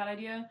that it's a bad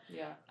idea.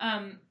 Yeah.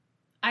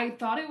 I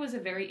thought it was a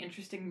very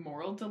interesting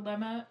moral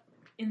dilemma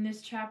in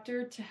this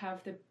chapter to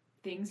have the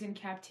things in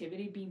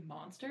captivity be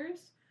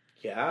monsters.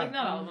 Yeah. Like,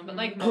 not all of them, but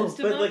like most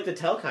of them. But like the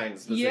Telkine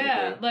specifically.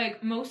 Yeah,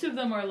 like most of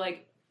them are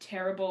like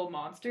terrible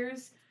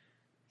monsters.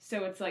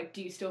 So it's like,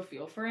 do you still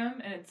feel for them?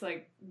 And it's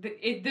like,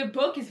 the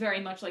book is very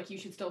much like you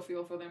should still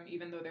feel for them,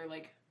 even though they're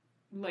like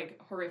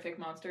horrific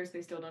monsters.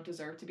 They still don't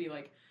deserve to be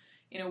like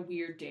in a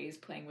weird daze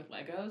playing with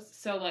Legos.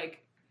 So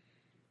like,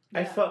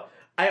 yeah.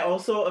 I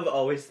also have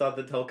always thought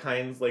the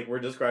Telkines like were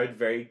described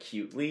very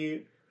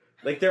cutely.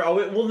 Like they're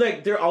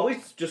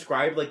always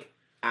described like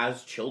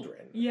as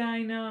children. Yeah,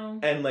 I know.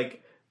 And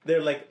like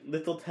they're like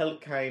little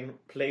Telkine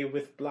play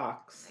with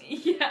blocks.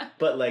 Yeah.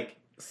 But like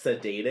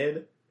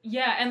sedated.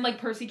 Yeah, and like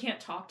Percy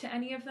can't talk to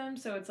any of them,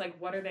 so it's like,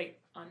 what are they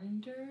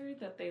under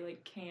that they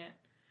like can't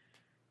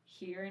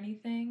hear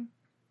anything?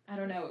 I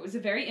don't know. It was a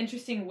very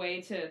interesting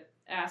way to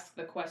ask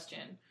the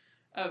question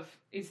of,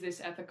 is this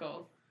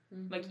ethical?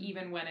 Mm-hmm. Like,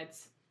 even when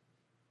it's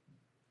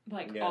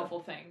like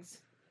awful things,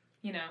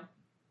 you know?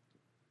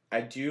 I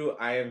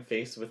am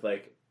faced with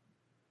like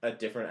a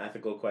different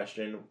ethical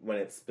question when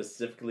it's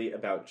specifically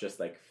about just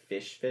like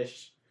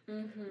fish.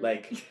 Mm-hmm.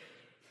 Like,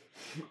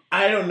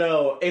 I don't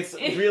know. It's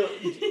real,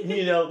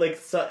 you know, like,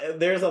 so,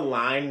 there's a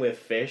line with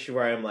fish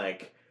where I'm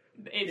like,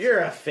 It's You're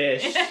a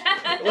fish.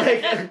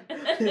 Like,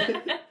 please.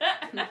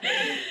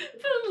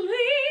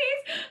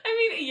 I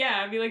mean,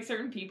 yeah. I mean, like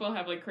certain people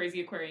have like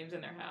crazy aquariums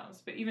in their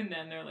house, but even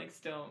then, they're like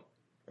still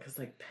because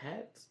like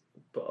pets,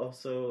 but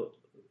also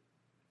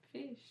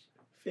fish.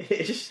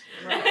 fish.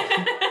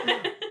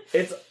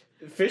 It's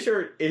fish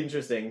are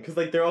interesting because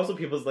like they're also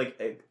people's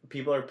like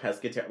people are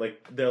pescatarian.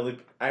 Like they're like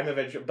I'm a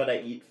vegetarian, but I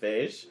eat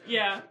fish.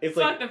 Yeah, It's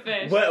fuck like the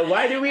fish.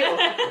 Why do we?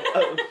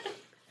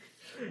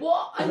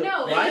 Well,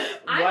 no. Why?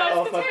 I'm Why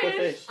all fuck the pescatarian.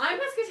 fish? I'm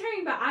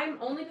pescatarian, but I'm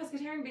only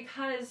pescatarian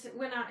because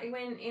when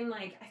in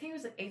like I think it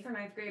was like 8th or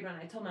 9th grade when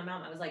I told my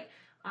mom I was like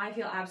I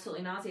feel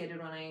absolutely nauseated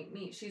when I eat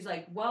meat. She's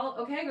like, well,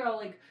 okay, girl,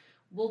 like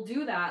we'll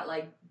do that,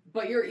 like,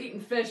 but you're eating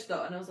fish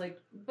though, and I was like,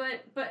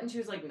 but, and she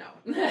was like, no,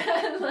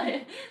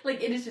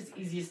 like it is just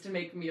easiest to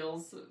make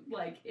meals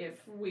like if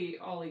we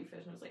all eat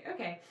fish, and I was like,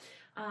 okay,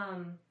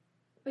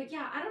 but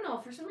yeah, I don't know,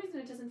 for some reason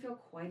it doesn't feel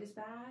quite as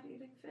bad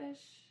eating fish.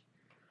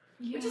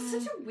 Yeah. Which is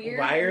such a weird.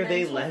 Why are they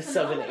mental less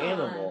of an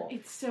phenomenon. animal?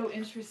 It's so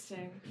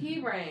interesting. Pea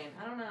brain.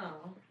 I don't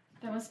know.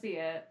 That must be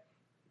it.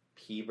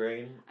 Pea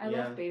brain. I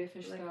love beta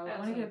fish Like, though. I that's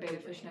want to get a what beta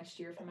pea fish brain. next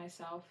year for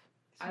myself.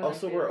 I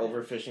Also, like we're beta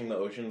overfishing the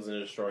oceans and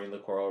destroying the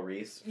coral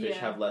reefs. Fish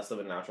Yeah. have less of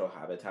a natural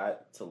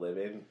habitat to live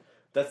in.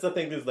 That's the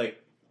thing. Is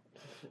like,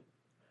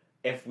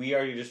 if we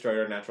already destroyed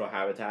our natural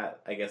habitat,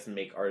 I guess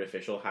make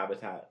artificial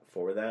habitat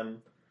for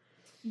them.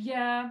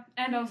 Yeah,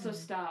 and also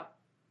stop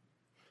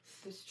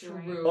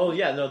destroying. True. Oh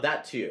yeah, no,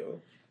 that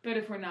too. But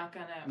if we're not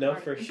gonna, No,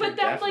 for sure, But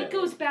that like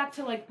definitely. goes back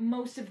to like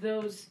most of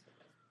those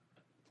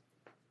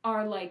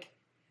are like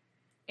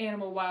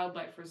animal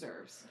wildlife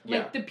reserves. Yeah.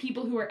 Like the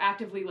people who are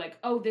actively like,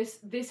 oh,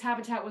 this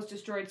habitat was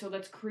destroyed, so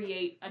let's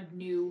create a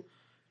new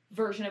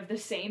version of the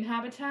same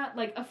habitat.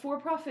 Like a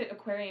for-profit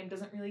aquarium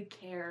doesn't really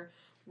care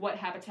what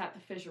habitat the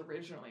fish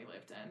originally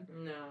lived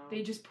in. No.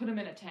 They just put them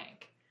in a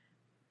tank,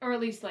 or at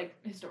least like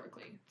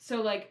historically.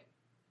 So like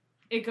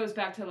it goes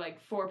back to like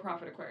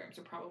for-profit aquariums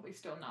are probably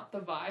still not the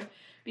vibe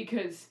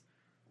because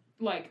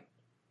like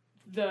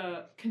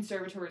the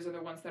conservatories are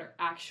the ones that are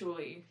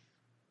actually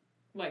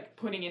like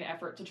putting in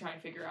effort to try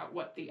and figure out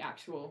what the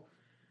actual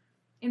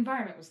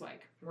environment was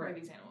like where Right.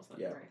 these animals live.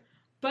 Yeah. Right.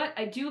 But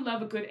I do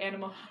love a good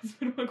animal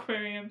hospital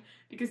aquarium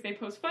because they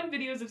post fun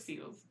videos of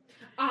seals.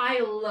 I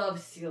love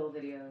seal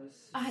videos.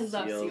 I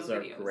love Seals seal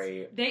are videos.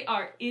 great. They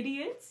are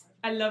idiots.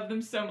 I love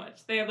them so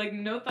much. They have like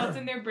no thoughts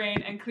in their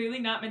brain and clearly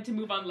not meant to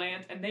move on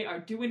land, and they are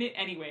doing it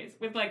anyways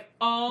with like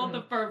all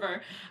the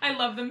fervor. I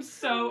love them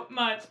so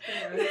much.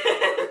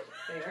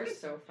 They are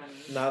so funny.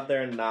 Not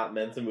they're not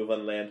meant to move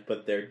on land,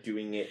 but they're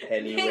doing it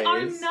anyways. They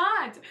are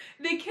not.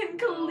 They can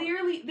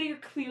clearly. They are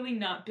clearly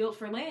not built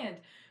for land,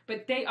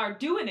 but they are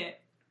doing it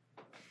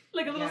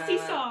like a little Yeah.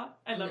 seesaw.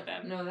 I love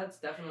them. No, that's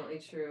definitely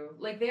true.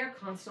 Like they are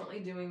constantly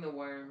doing the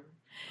worm.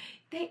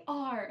 They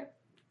are.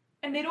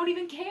 And they don't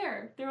even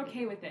care. They're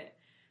okay with it.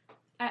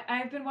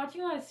 I've been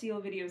watching a lot of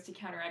seal videos to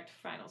counteract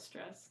final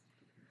stress.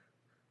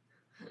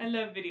 I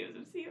love videos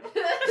of seals.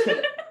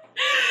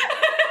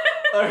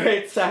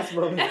 Alright, sass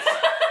moments.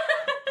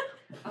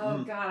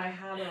 Oh god, I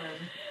had one.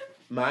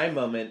 My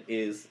moment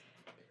is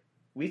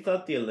we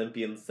thought the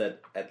Olympians said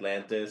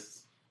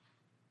Atlantis.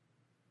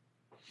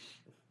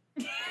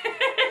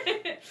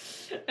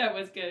 That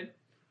was good.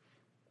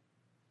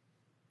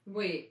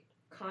 Wait,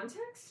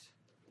 context?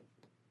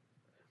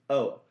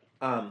 Oh,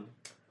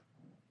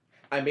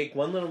 I make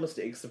one little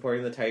mistake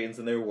supporting the Titans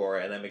in their war,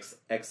 and I'm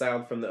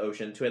exiled from the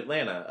ocean to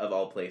Atlanta, of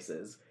all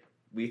places.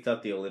 We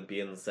thought the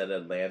Olympians said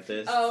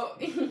Atlantis. Oh,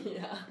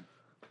 yeah.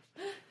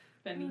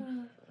 Funny.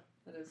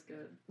 That is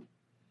good.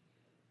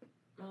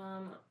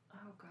 Oh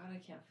god, I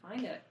can't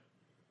find it.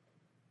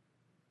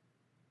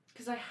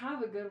 Because I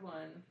have a good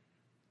one.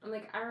 And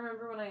like, I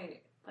remember when I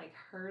like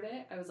heard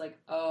it, I was like,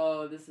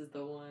 oh, this is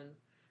the one.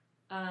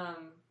 Oh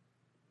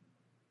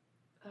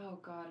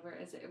god, where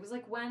is it? It was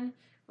like when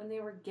they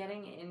were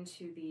getting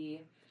into the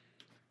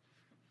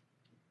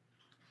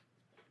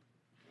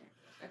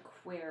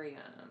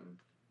aquarium.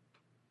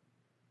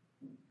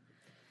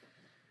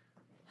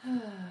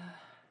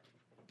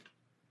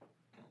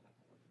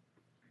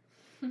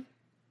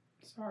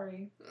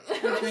 Sorry.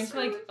 I drank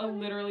like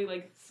literally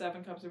like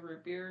 7 cups of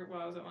root beer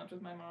while I was at lunch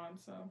with my mom,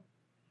 so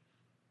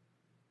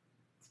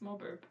small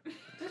burp.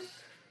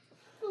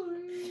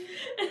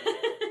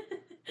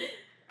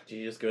 Did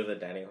you just go to the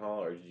dining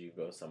hall, or did you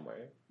go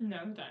somewhere? No,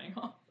 the dining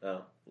hall.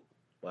 Oh,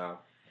 wow.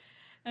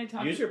 I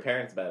talked. Use your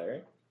parents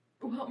better.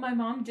 Well, my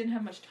mom didn't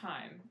have much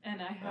time,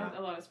 and I had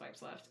a lot of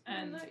swipes left,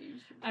 and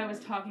I was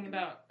talking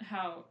about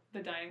how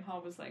the dining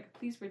hall was like,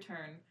 please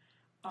return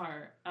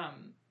our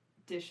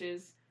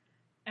dishes,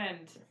 and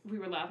we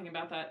were laughing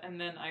about that, and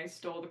then I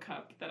stole the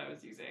cup that I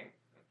was using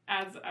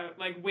as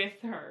like with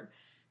her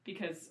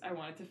because I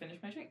wanted to finish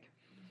my drink.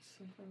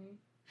 So funny.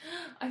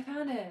 I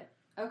found it.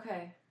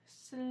 Okay.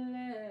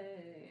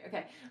 Slay.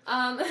 Okay.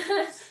 The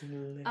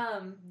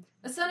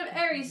son of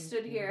Ares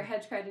stood here,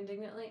 Hedge cried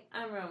indignantly.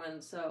 I'm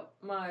Roman, so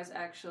Mars,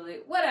 actually.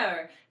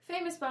 Whatever.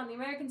 Famous fought in the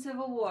American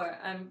Civil War.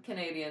 I'm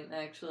Canadian,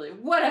 actually.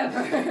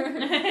 Whatever.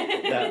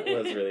 That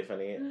was really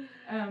funny.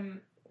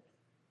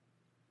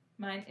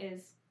 Mine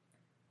is,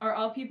 are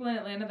all people in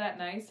Atlanta that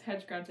nice?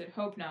 Hedge grunted,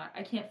 hope not.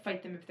 I can't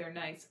fight them if they're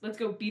nice. Let's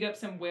go beat up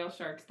some whale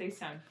sharks. They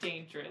sound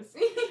dangerous.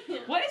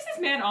 What is this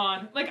man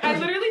on? Like, I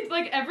literally,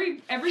 like,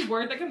 every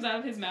word that comes out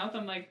of his mouth,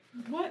 I'm like,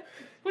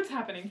 what's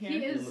happening here?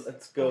 He is.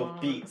 Let's go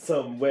beat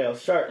some whale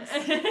sharks.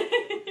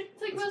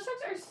 It's like whale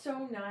sharks are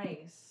so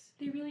nice.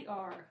 They really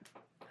are.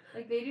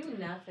 Like they do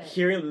nothing.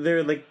 Here,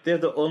 they're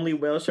the only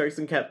whale sharks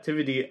in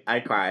captivity.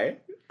 I cry.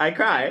 I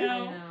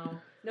know.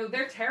 No,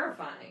 they're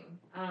terrifying.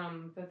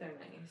 But they're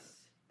nice.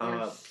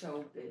 They're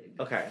so big.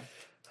 Okay.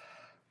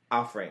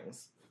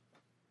 Offerings.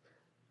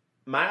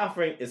 My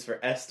offering is for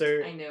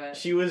Esther. I knew it.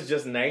 She was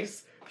just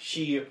nice.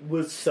 She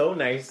was so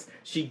nice.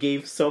 She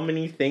gave so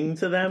many things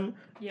to them.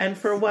 Yes. And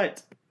for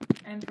what?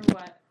 And for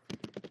what?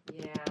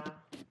 Yeah.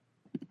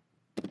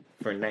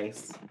 For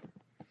nice.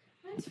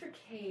 Mine's for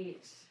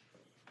Kate.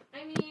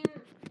 I mean,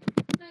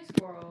 nice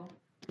squirrel.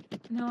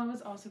 No, I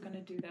was also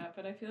gonna do that,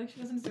 but I feel like she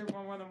doesn't deserve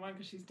one more than one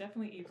because she's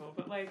definitely evil.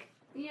 But like,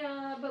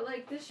 yeah, but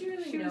like, does she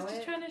really she know was just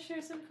it? trying to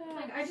share some facts.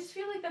 Like, I just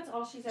feel like that's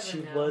all she's ever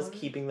She known. was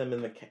keeping them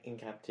in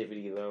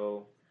captivity,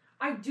 though.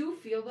 I do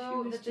feel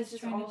though She was that this just is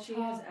trying all to she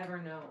has talk. ever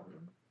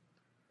known.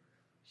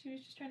 She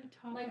was just trying to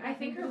talk. Like, about I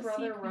think her little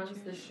sea brother runs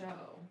the creatures.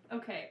 show.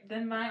 Okay,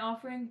 then my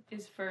offering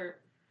is for,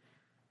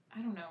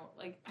 I don't know,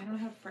 like, I don't know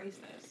how to phrase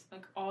this.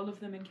 Like, all of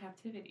them in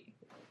captivity.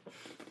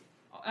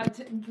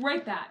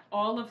 Write that.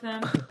 All of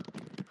them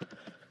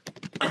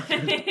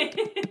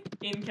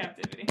in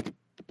captivity.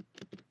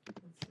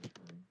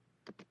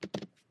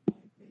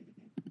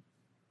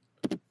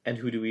 And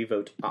who do we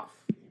vote off?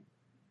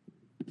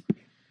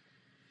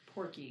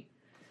 Porky.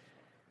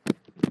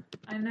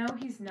 I know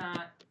he's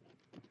not,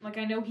 like,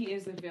 I know he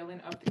is the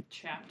villain of the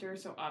chapter,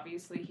 so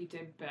obviously he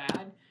did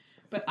bad,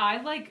 but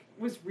I, like,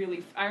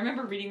 I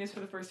remember reading this for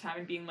the first time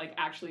and being, like,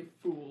 actually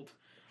fooled.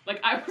 Like,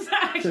 I was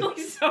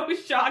actually so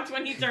shocked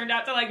when he turned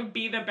out to, like,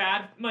 be the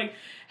bad, like,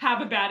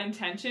 have a bad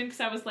intention, because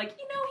I was like,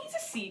 you know, he's a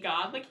sea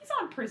god, like, he's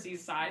on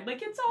Percy's side,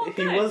 like, it's all good.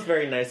 He was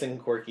very nice and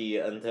quirky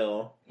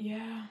until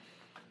Yeah.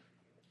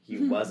 he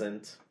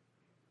wasn't.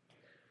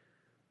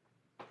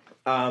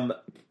 Mine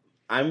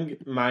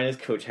is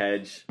Coach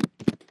Hedge.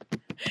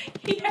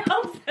 He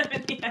helps them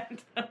in the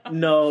end.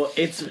 No,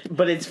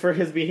 it's for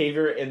his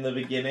behavior in the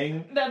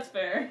beginning. That's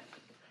fair.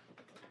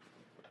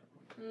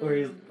 Where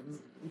he's,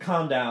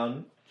 calm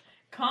down.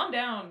 Calm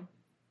down.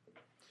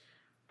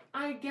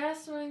 I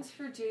guess mine's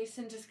for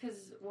Jason just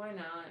because why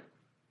not?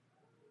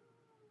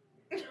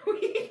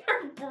 We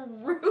are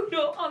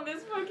brutal on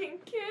this fucking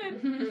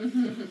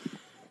kid.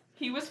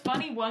 He was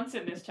funny once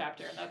in this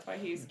chapter, and that's why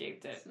he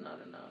escaped it. It's not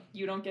enough.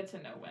 You don't get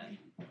to know when.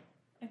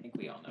 I think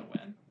we all know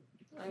when.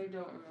 I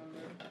don't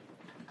remember.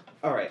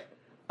 All right.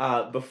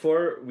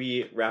 Before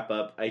we wrap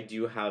up, I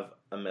do have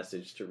a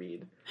message to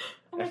read.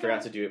 Oh my I forgot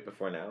God. to do it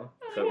before now,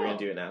 Oh, so we're no. gonna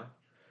do it now.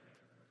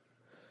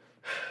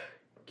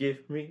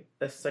 Give me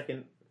a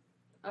second.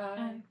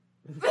 I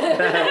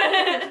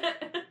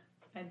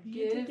need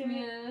Give to me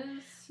get a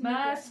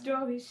my snicker.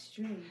 story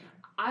straight.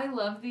 I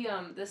love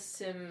the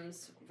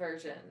Sims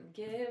version.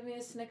 Give me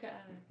a snicker.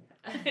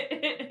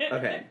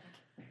 Okay.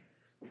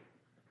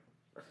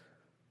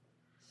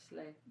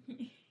 Slay.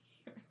 You're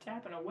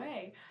tapping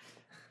away.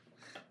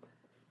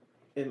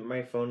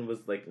 My phone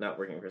was like not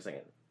working for a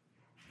second.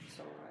 It's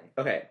alright.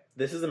 Okay,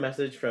 this is a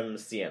message from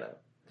Sienna.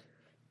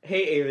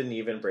 Hey Ava,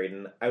 Neve, and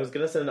Brayden. I was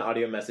gonna send an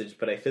audio message,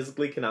 but I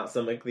physically cannot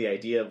stomach the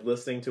idea of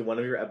listening to one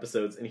of your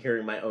episodes and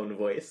hearing my own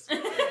voice.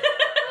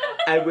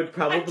 I would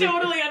probably. I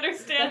totally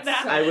understand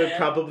That's that. I would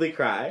probably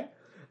cry.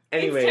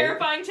 Anyway, It's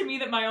terrifying to me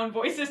that my own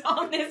voice is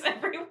on this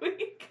every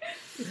week.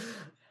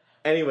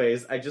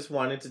 Anyways, I just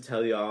wanted to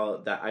tell y'all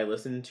that I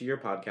listen to your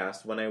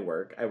podcast when I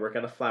work. I work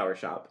at a flower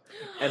shop.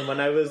 And when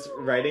I was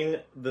writing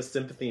the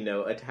sympathy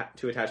note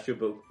to attach to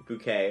a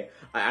bouquet,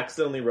 I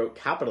accidentally wrote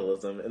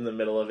capitalism in the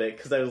middle of it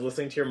because I was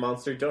listening to your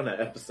Monster Donut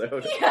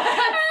episode.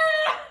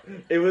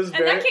 It was And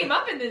very that came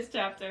up in this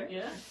chapter.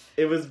 Yeah.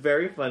 It was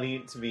very funny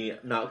to me,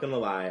 not gonna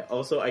lie.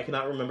 Also, I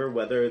cannot remember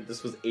whether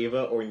this was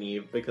Ava or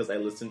Neve because I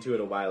listened to it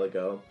a while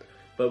ago.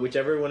 But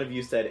whichever one of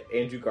you said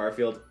Andrew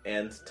Garfield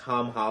and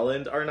Tom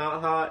Holland are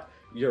not hot,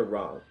 you're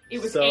wrong.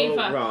 It was so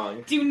Ava.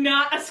 wrong. Do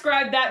not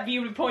ascribe that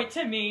viewpoint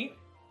to me.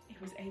 It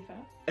was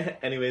Ava.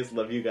 Anyways,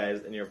 love you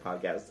guys and your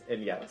podcast.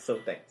 And yeah, so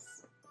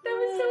thanks. That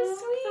was so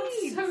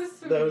sweet. That's so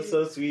sweet. That was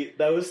so sweet.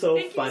 That was so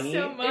Thank funny. you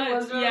so much. It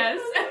was really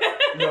Yes.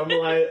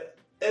 Normalize.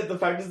 And the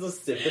fact is the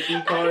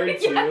sympathy card,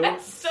 too. Yeah,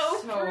 that's so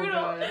So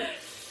brutal. good.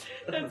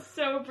 That's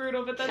so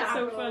brutal, but that's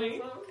so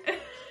funny. Capitalism.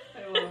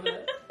 I love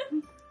it.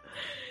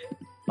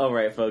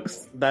 Alright,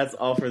 folks, that's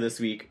all for this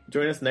week.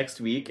 Join us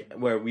next week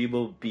where we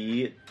will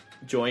be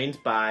joined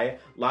by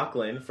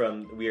Lachlan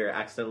from We Are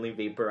Accidentally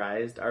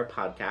Vaporized, our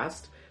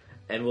podcast,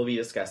 and we'll be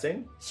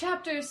discussing.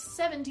 Chapters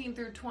 17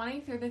 through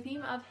 20 through the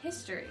theme of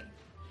history.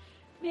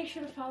 Make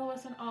sure to follow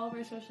us on all of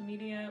our social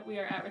media. We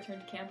are at Return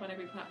to Camp on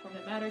every platform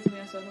that matters. We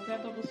also have a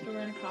Redbubble store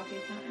and a coffee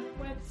account and a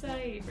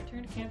website,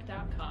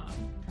 returntocamp.com.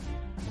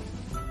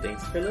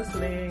 Thanks for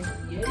listening.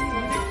 Yeah.